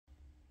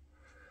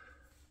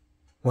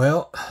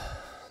Well,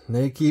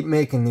 they keep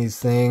making these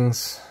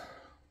things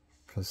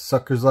because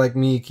suckers like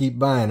me keep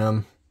buying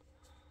them.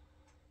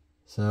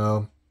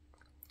 So,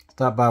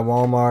 stopped by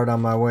Walmart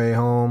on my way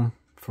home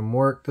from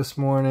work this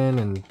morning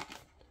and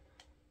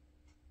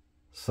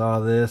saw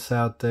this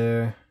out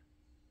there.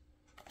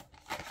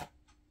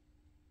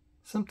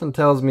 Something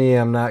tells me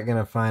I'm not going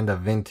to find a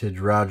vintage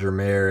Roger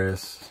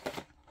Maris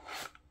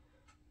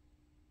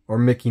or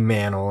Mickey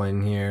Mantle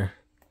in here.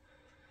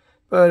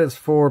 But it's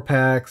 4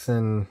 packs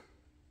and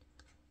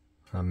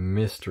a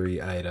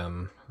mystery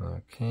item.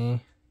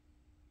 Okay.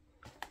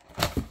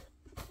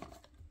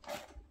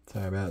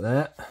 Sorry about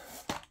that.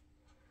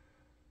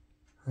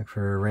 Look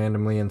for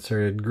randomly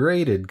inserted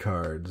graded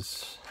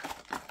cards.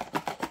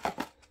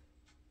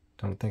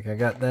 Don't think I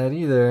got that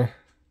either.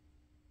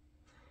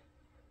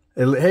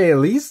 Hey, at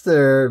least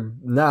they're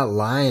not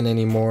lying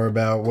anymore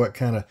about what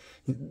kind of...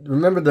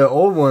 Remember the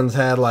old ones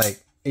had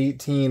like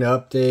 18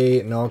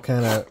 update and all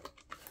kind of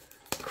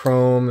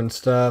chrome and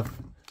stuff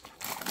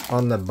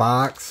on the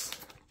box.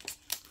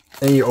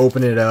 And you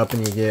open it up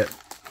and you get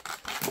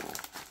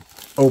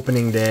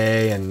opening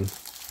day and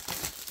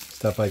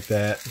stuff like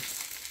that.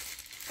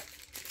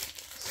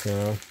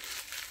 So,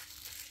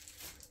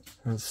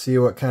 let's see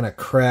what kind of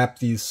crap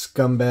these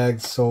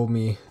scumbags sold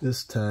me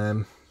this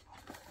time.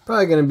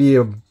 Probably going to be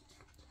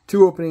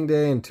 2 opening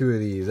day and 2 of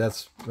these.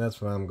 That's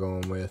what I'm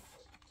going with.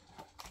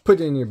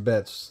 Put in your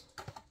bets.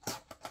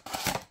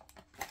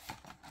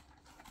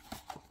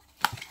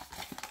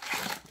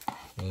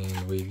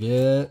 And we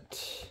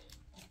get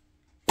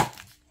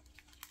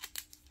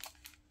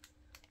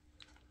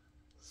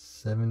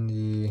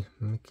 70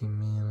 Mickey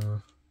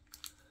Mantle.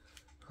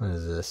 What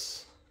is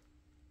this?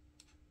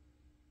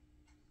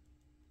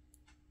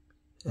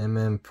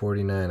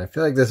 MM49. I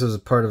feel like this was a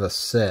part of a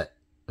set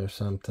or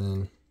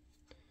something.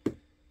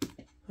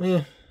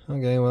 Yeah,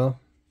 okay, well.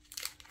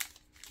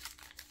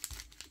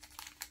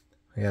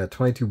 I got a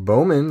 22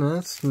 Bowman.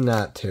 That's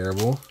not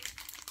terrible.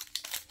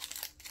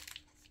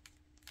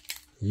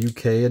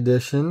 UK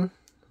edition.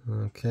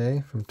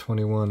 Okay, from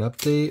 21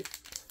 update.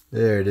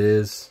 There it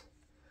is.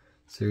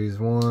 Series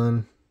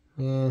 1.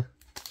 Yeah.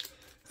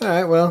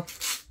 Alright, well.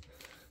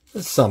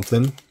 That's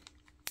something. This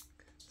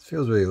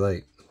feels really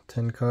light.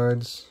 10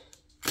 cards.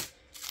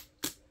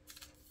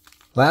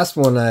 Last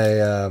one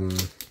I,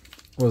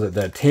 what was it?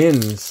 The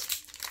tins.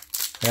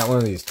 I got one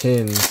of these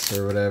tins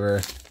or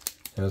whatever.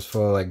 It was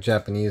full of like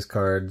Japanese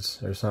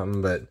cards or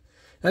something, but it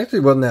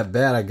actually wasn't that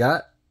bad. I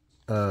got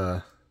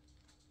a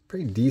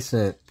pretty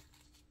decent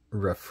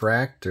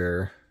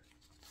refractor.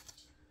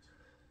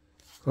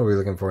 What are we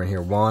looking for in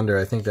here? Wander,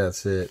 I think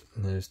that's it.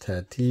 And there's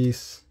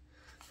Tatis.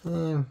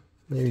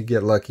 Maybe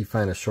get lucky,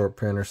 find a short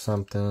print or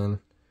something.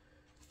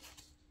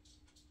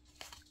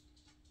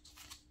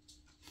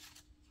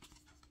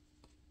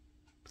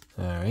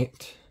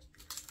 Alright.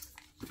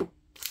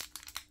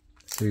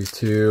 Series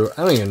 2.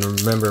 I don't even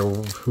remember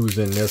who's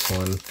in this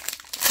one.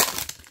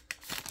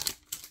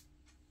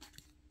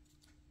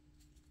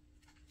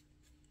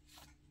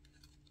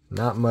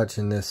 Not much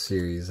in this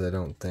series, I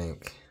don't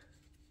think.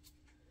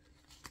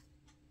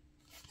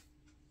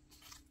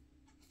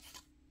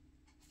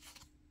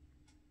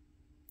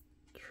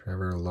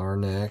 Trevor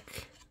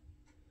Larnach.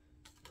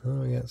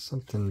 Oh, we got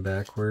something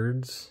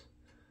backwards.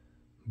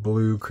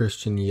 Blue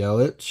Christian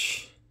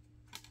Yelich.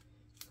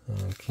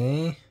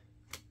 Okay.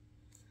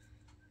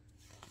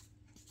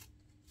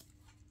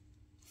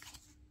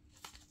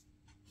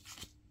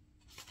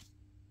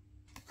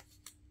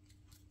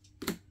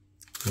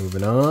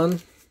 Moving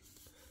on.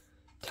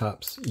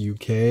 Topps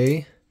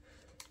UK.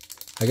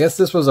 I guess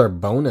this was our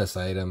bonus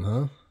item,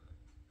 huh?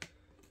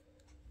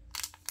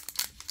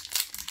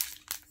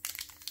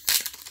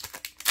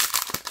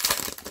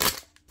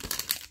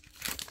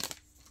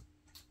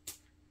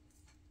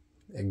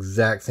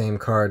 Exact same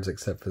cards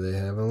except for they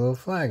have a little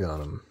flag on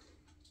them.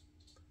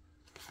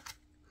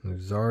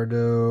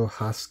 Luzardo,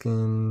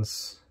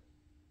 Hoskins.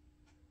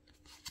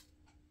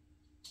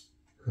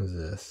 Who's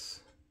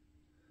this?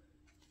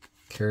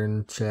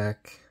 Karinchak.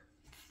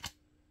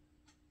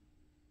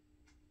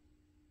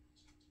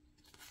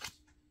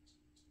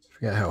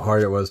 Forgot how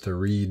hard it was to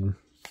read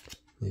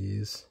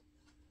these.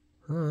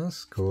 Oh,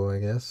 that's cool, I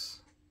guess.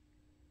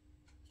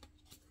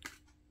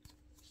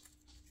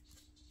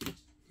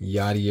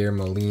 Yadier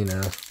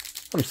Molina.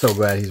 I'm so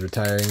glad he's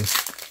retiring.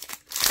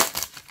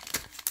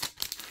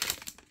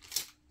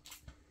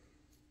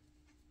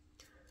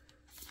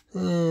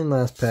 And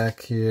last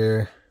pack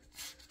here.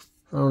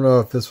 I don't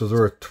know if this was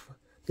worth...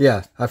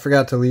 Yeah, I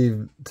forgot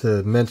to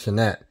mention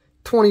that.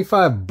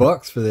 25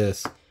 bucks for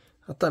this.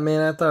 I thought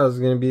it was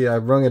going to be... I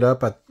rung it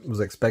up. I was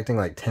expecting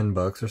like 10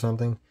 bucks or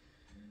something.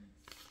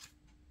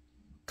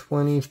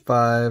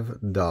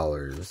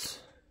 $25.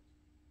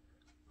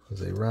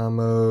 Jose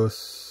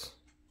Ramos.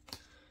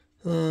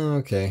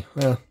 Okay,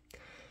 well.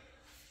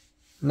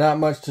 Not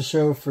much to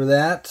show for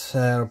that.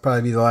 It'll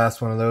probably be the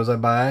last one of those I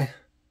buy.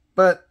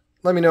 But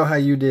let me know how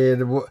you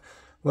did. What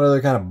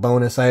other kind of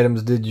bonus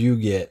items did you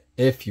get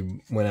if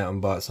you went out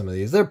and bought some of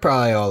these? They're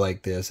probably all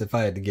like this, if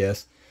I had to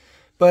guess.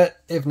 But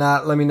if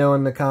not, let me know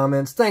in the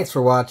comments. Thanks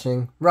for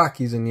watching.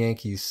 Rockies and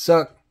Yankees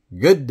suck.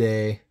 Good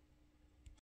day.